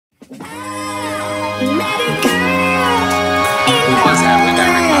What's happening,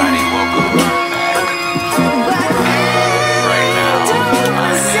 everybody? Welcome back. Right now,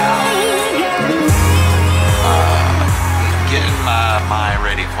 I'm getting my mind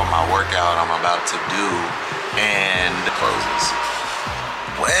ready for my workout I'm about to do, and it closes.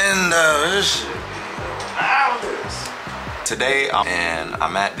 When does today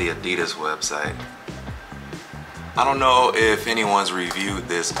I'm at the Adidas website. I don't know if anyone's reviewed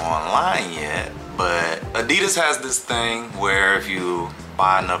this online yet, but Adidas has this thing where if you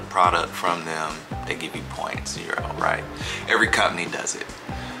buy enough product from them, they give you points, right? Every company does it.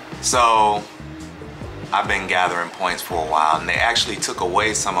 So I've been gathering points for a while, and they actually took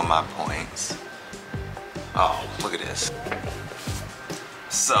away some of my points. Oh, look at this.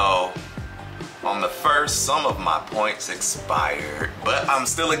 So on the first, some of my points expired, but I'm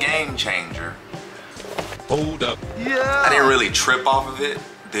still a game changer. Hold up. Yeah. I didn't really trip off of it.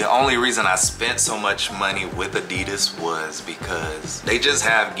 The only reason I spent so much money with Adidas was because they just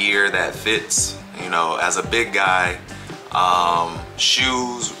have gear that fits, you know, as a big guy.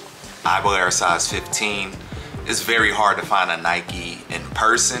 Shoes, I wear a size 15. It's very hard to find a Nike in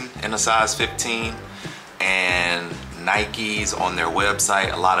person in a size 15. And Nikes on their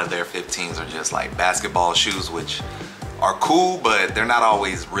website, a lot of their 15s are just like basketball shoes, which are cool, but they're not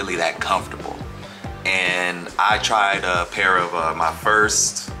always really that comfortable. And I tried a pair of my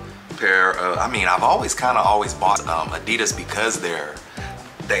first pair of, I've always bought Adidas because they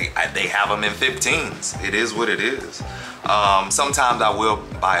have them in 15s. It is what it is. Sometimes I will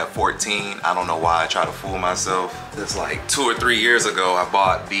buy a 14. I don't know why I try to fool myself. It's like 2 or 3 years ago I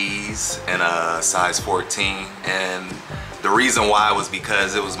bought these in a size 14, and the reason why was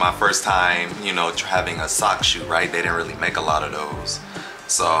because it was my first time, you know, having a sock shoe, right? They didn't really make a lot of those.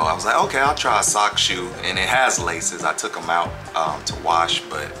 So I was like, okay, I'll try a sock shoe, and it has laces. I took them out to wash,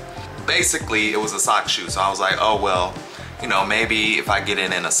 but basically it was a sock shoe. So I was like, oh well, you know, maybe if I get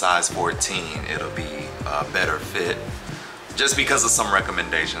it in a size 14, it'll be a better fit, just because of some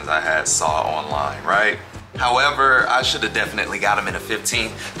recommendations I saw online, right? However, I should have definitely got them in a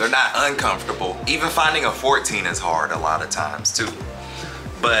 15. They're not uncomfortable. Even finding a 14 is hard a lot of times too.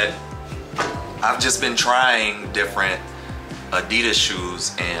 But I've just been trying different Adidas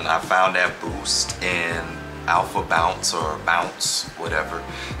shoes, and I found that Boost and Alpha Bounce or Bounce, whatever,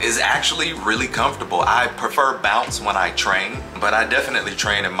 is actually really comfortable. I prefer Bounce when I train, but I definitely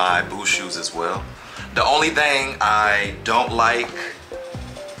train in my Boost shoes as well. The only thing I don't like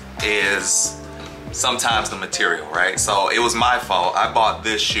is sometimes the material, right? So it was my fault. I bought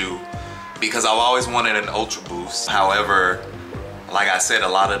this shoe because I've always wanted an Ultra Boost. However, like I said, a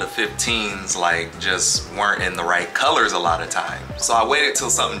lot of the 15s like just weren't in the right colors a lot of times. So I waited till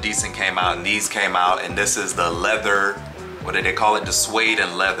something decent came out, and these came out, and this is the leather, what do they call it? The suede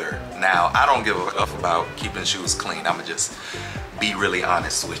and leather. Now, I don't give a fuck about keeping shoes clean. I'ma just be really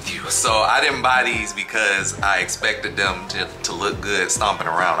honest with you. So I didn't buy these because I expected them to look good stomping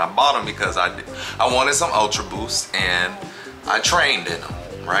around. I bought them because I wanted some Ultra Boost, and I trained in them,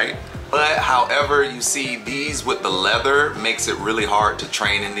 right? But however, you see these with the leather makes it really hard to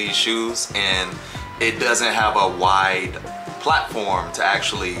train in these shoes, and it doesn't have a wide platform to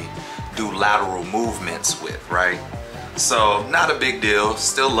actually do lateral movements with, right? So not a big deal.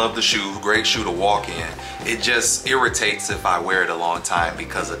 Still love the shoe, great shoe to walk in. It just irritates if I wear it a long time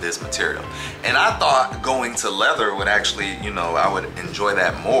because of this material. And I thought going to leather would actually, you know, I would enjoy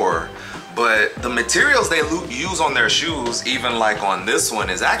that more. But the materials they use on their shoes, even like on this one,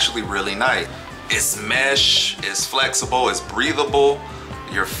 is actually really nice. It's mesh, it's flexible, it's breathable.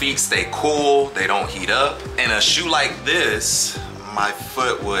 Your feet stay cool, they don't heat up. And a shoe like this, my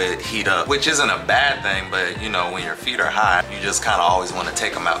foot would heat up, which isn't a bad thing, but you know, when your feet are hot, you just kind of always want to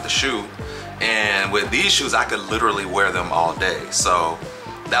take them out the shoe. And with these shoes, I could literally wear them all day. So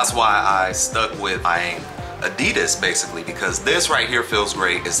that's why I stuck with buying Adidas basically, because this right here feels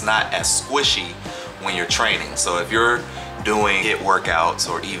great. It's not as squishy when you're training. So if you're doing HIIT workouts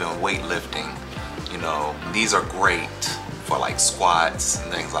or even weightlifting, you know, these are great for like squats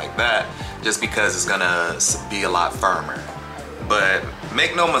and things like that, just because it's gonna be a lot firmer. But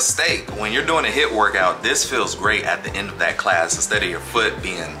make no mistake, when you're doing a HIIT workout, this feels great at the end of that class. Instead of your foot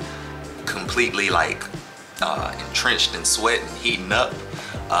being completely like entrenched in sweat and heating up,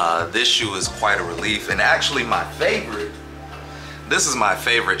 this shoe is quite a relief. And actually my favorite, this is my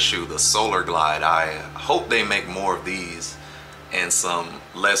favorite shoe, the Solar Glide. I hope they make more of these in some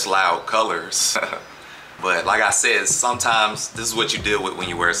less loud colors. But like I said, sometimes this is what you deal with when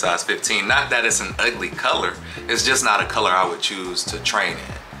you wear a size 15. Not that it's an ugly color, it's just not a color I would choose to train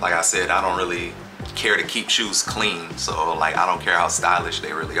in. Like I said, I don't really care to keep shoes clean. So like, I don't care how stylish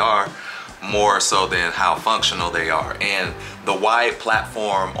they really are, more so than how functional they are. And the wide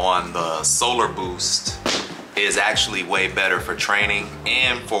platform on the Solar Boost is actually way better for training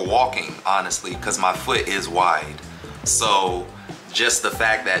and for walking, honestly, because my foot is wide. So just the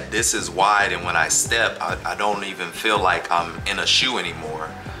fact that this is wide, and when I step, I don't even feel like I'm in a shoe anymore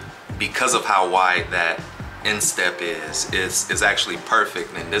because of how wide that instep is actually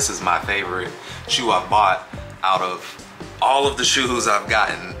perfect. And this is my favorite shoe I've bought out of all of the shoes I've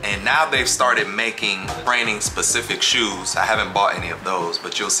gotten. And now they've started making training specific shoes. I haven't bought any of those,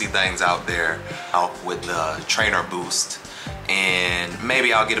 but you'll see things out there with the Trainer Boost, and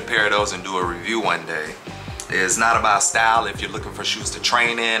maybe I'll get a pair of those and do a review one day. It's not about style. If you're looking for shoes to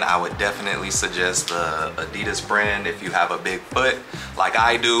train in, I would definitely suggest the Adidas brand if you have a big foot like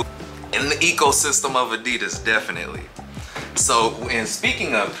I do. In the ecosystem of Adidas, definitely. So, and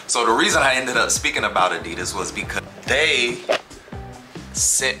speaking of, so the reason I ended up speaking about Adidas was because they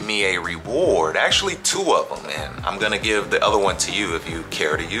sent me a reward, actually 2 of them, and I'm gonna give the other one to you if you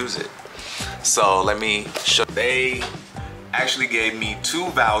care to use it. So let me show. They actually gave me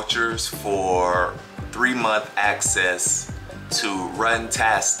 2 vouchers for 3-month access to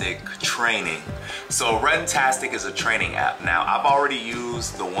Runtastic training. So Runtastic is a training app. Now, I've already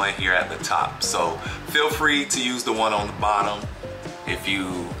used the one here at the top, so feel free to use the one on the bottom. If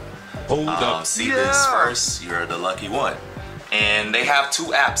you see this first, you're the lucky one. And they have 2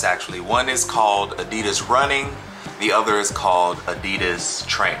 apps actually. One is called Adidas Running, the other is called Adidas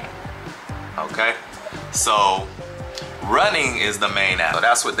Training. Okay, so Running is the main app, so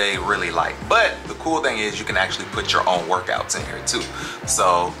that's what they really like. But the cool thing is you can actually put your own workouts in here too.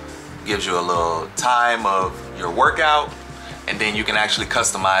 So it gives you a little time of your workout, and then you can actually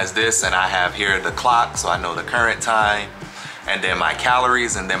customize this. And I have here the clock, so I know the current time, and then my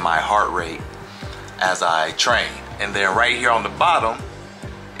calories, and then my heart rate as I train. And then right here on the bottom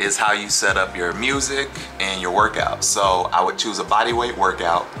is how you set up your music and your workout. So I would choose a bodyweight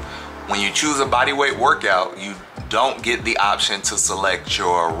workout. When you choose a bodyweight workout, you don't get the option to select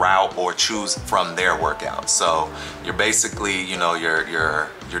your route or choose from their workout. So you're basically, you know, you're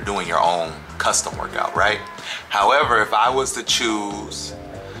doing your own custom workout, right? However, if I was to choose,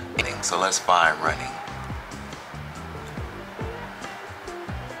 so let's find running.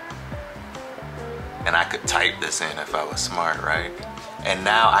 And I could type this in if I was smart, right? And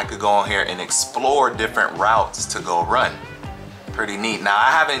now I could go on here and explore different routes to go run. Pretty neat. Now,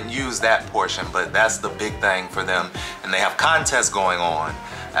 I haven't used that portion, but that's the big thing for them. And they have contests going on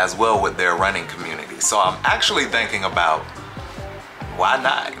as well with their running community. So I'm actually thinking about, why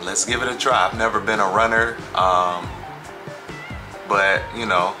not? Let's give it a try. I've never been a runner, but you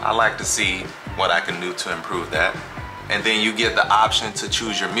know, I like to see what I can do to improve that. And then you get the option to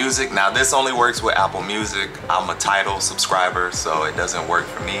choose your music. Now, this only works with Apple Music. I'm a Tidal subscriber, so it doesn't work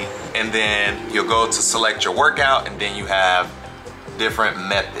for me. And then you'll go to select your workout, and then you have different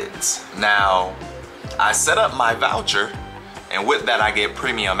methods. Now, I set up my voucher, and with that I get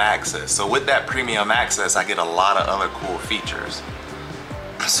premium access. So with that premium access, I get a lot of other cool features.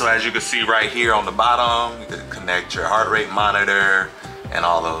 So as you can see right here on the bottom, you can connect your heart rate monitor and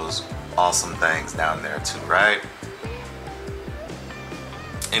all those awesome things down there too, right?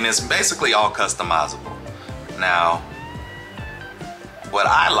 And it's basically all customizable. Now, what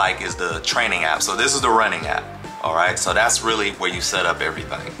I like is the training app. So this is the running app. All right, so that's really where you set up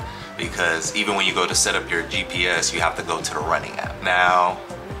everything, because even when you go to set up your GPS, you have to go to the running app. Now,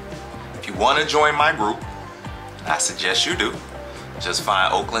 if you want to join my group, I suggest you do. Just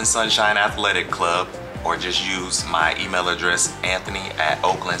find Oakland Sunshine Athletic Club, or just use my email address,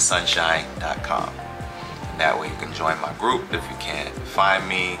 Anthony@OaklandSunshine.com. That way you can join my group. If you can't find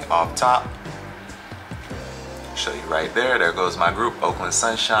me off top, I'll show you right there. There goes my group, Oakland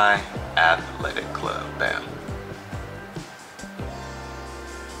Sunshine Athletic Club. Bam.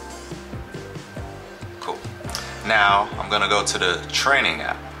 Now, I'm gonna go to the training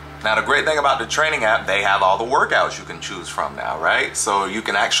app. Now, the great thing about the training app, they have all the workouts you can choose from now, right? So you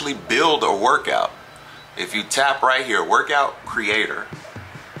can actually build a workout. If you tap right here, Workout Creator.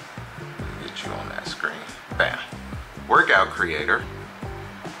 Get you on that screen, bam. Workout Creator.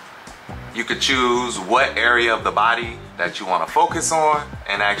 You could choose what area of the body that you wanna focus on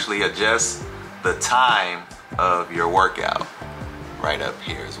and actually adjust the time of your workout right up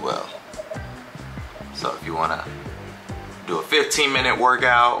here as well. So if you wanna do a 15-minute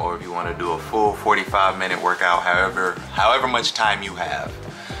workout, or if you wanna do a full 45-minute workout, however much time you have,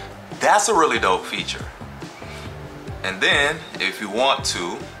 that's a really dope feature. And then if you want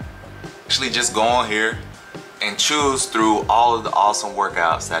to, actually just go on here and choose through all of the awesome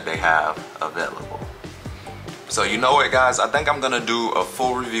workouts that they have available. So you know what, guys, I think I'm gonna do a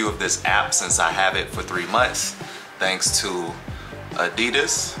full review of this app since I have it for 3 months, thanks to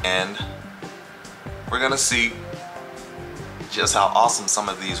Adidas, and we're gonna see just how awesome some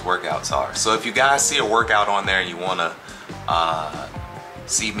of these workouts are. So if you guys see a workout on there and you wanna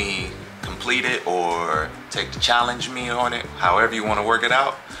see me complete it or take the challenge me on it, however you wanna work it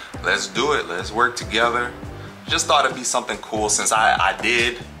out, let's do it, let's work together. Just thought it'd be something cool since I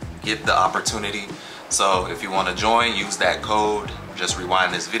did get the opportunity. So if you wanna join, use that code, just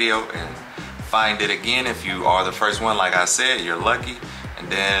rewind this video and find it again. If you are the first one, like I said, you're lucky,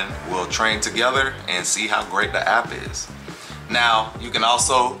 and then we'll train together and see how great the app is. Now, you can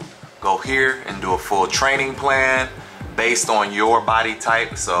also go here and do a full training plan based on your body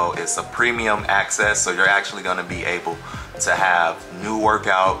type. So it's a premium access, so you're actually gonna be able to have new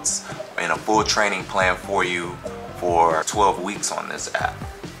workouts and a full training plan for you for 12 weeks on this app.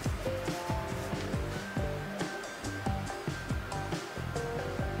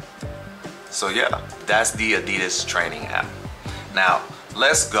 So yeah, that's the Adidas training app. Now,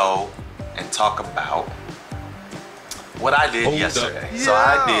 let's go and talk about what I did yesterday. Yeah. So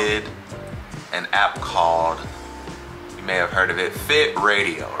I did an app called, you may have heard of it, Fit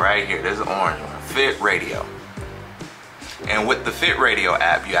Radio. Right here, there's an orange one, Fit Radio. And with the Fit Radio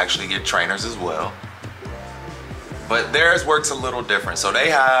app, you actually get trainers as well. But theirs works a little different. So they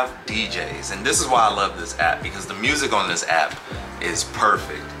have DJs, and this is why I love this app, because the music on this app is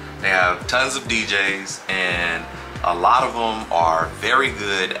perfect. They have tons of DJs, and a lot of them are very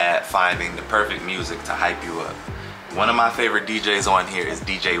good at finding the perfect music to hype you up. One of my favorite DJs on here is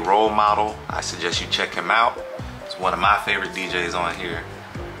DJ Role Model. I suggest you check him out. It's one of my favorite DJs on here.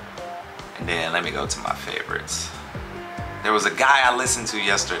 And then let me go to my favorites. There was a guy I listened to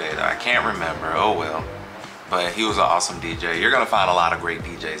yesterday that I can't remember, oh well. But he was an awesome DJ. You're gonna find a lot of great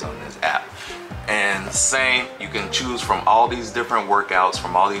DJs on this app. And same, you can choose from all these different workouts,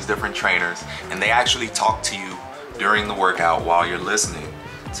 from all these different trainers, and they actually talk to you during the workout while you're listening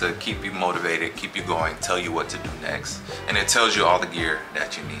to keep you motivated, keep you going, tell you what to do next. And it tells you all the gear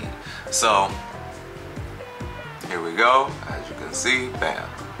that you need. So, here we go, as you can see, bam.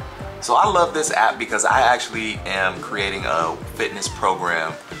 So I love this app because I actually am creating a fitness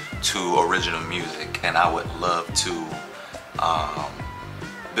program to original music, and I would love to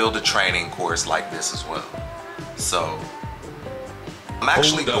build a training course like this as well. So I'm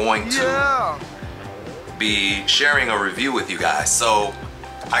actually going to be sharing a review with you guys. So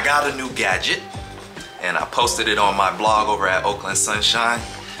I got a new gadget and I posted it on my blog over at OaklandSunshine.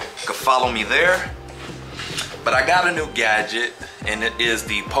 You can follow me there. But I got a new gadget, and it is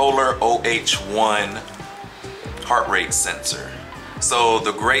the Polar OH-1 heart rate sensor. So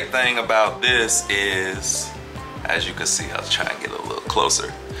the great thing about this is, as you can see, I'll try and get a little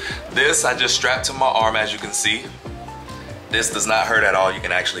closer. This I just strapped to my arm, as you can see. This does not hurt at all. You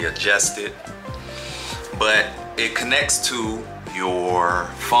can actually adjust it. But it connects to your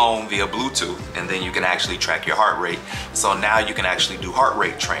phone via Bluetooth, and then you can actually track your heart rate. So now you can actually do heart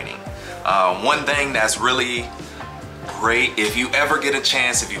rate training. One thing that's really great, if you ever get a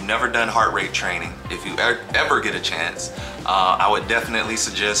chance, if you've never done heart rate training, if you ever get a chance, I would definitely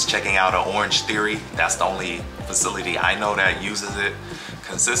suggest checking out Orange Theory. That's the only facility I know that uses it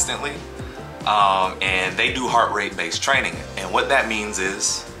consistently. And they do heart rate based training. And what that means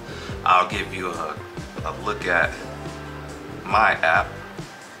is, I'll give you a look at my app,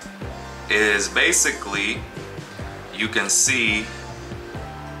 is basically you can see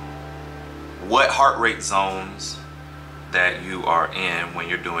what heart rate zones that you are in when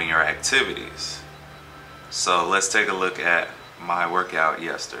you're doing your activities. So let's take a look at my workout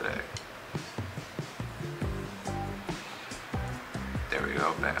yesterday. There we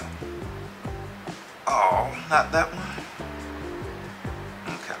go, bam. Oh, not that one.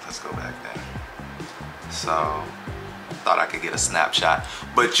 Okay, let's go back there. So, thought I could get a snapshot.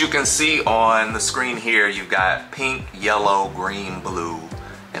 But you can see on the screen here, you've got pink, yellow, green, blue,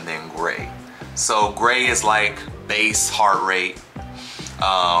 and then gray. So gray is like base heart rate.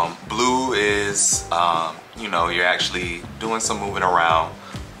 Blue is, you know, you're actually doing some moving around.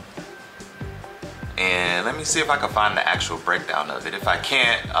 And let me see if I can find the actual breakdown of it. If I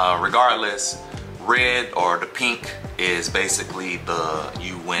can't, regardless, red or the pink is basically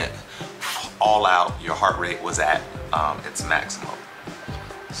you went all out, your heart rate was at its maximum.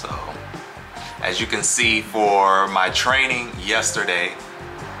 So as you can see for my training yesterday,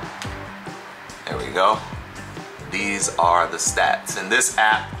 there we go. These are the stats. And this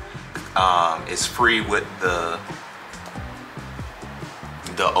app is free with the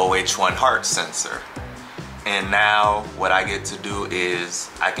OH-1 heart sensor. And now what I get to do is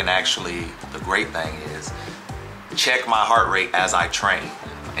I can actually, the great thing is check my heart rate as I train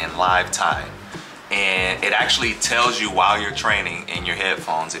in live time. And it actually tells you while you're training in your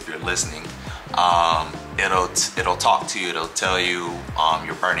headphones, if you're listening, it'll talk to you. It'll tell you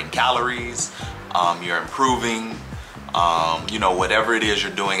you're burning calories, you're improving, you know, whatever it is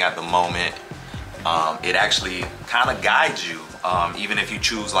you're doing at the moment. It actually kind of guides you, even if you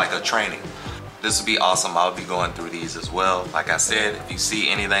choose like a training. This would be awesome. I'll be going through these as well. Like I said, if you see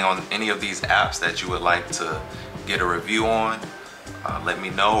anything on any of these apps that you would like to get a review on, let me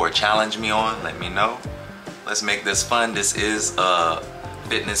know, or challenge me on, let me know. Let's make this fun. This is a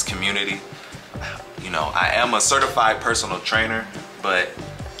fitness community. You know, I am a certified personal trainer, but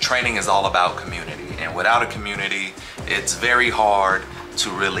training is all about community. And without a community, it's very hard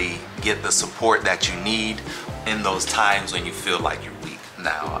to really get the support that you need in those times when you feel like you're weak.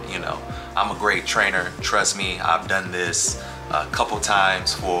 Now, you know, I'm a great trainer. Trust me, I've done this a couple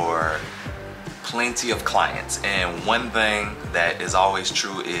times for plenty of clients. And one thing that is always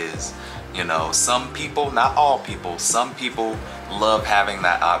true is, you know, some people, not all people, some people love having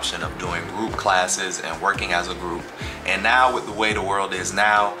that option of doing group classes and working as a group. And now with the way the world is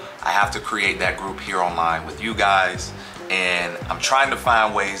now, I have to create that group here online with you guys. And I'm trying to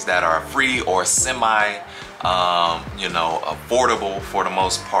find ways that are free or semi, you know, affordable for the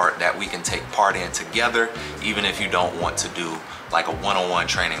most part, that we can take part in together. Even if you don't want to do like a one-on-one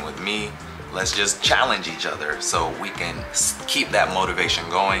training with me, let's just challenge each other so we can keep that motivation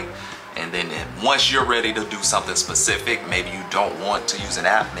going. And then once you're ready to do something specific, maybe you don't want to use an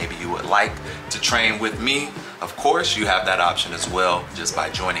app, maybe you would like to train with me, of course you have that option as well, just by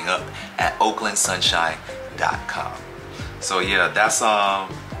joining up at OaklandSunshine.com. So yeah,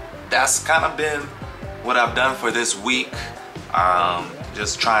 that's kind of been what I've done for this week.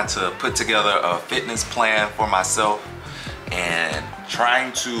 Just trying to put together a fitness plan for myself and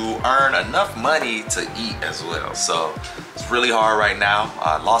trying to earn enough money to eat as well. So it's really hard right now.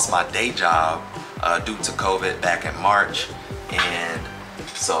 I lost my day job due to COVID back in March, and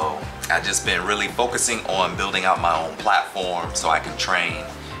so I've just been really focusing on building out my own platform so I can train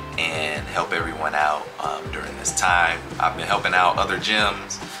and help everyone out during this time. I've been helping out other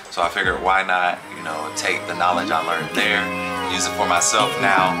gyms, so I figured why not, you know, take the knowledge I learned there, use it for myself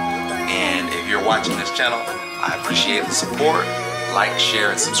now. And if you're watching this channel, I appreciate the support. Like,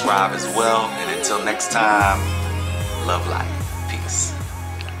 share, and subscribe as well. And until next time, love life. Peace.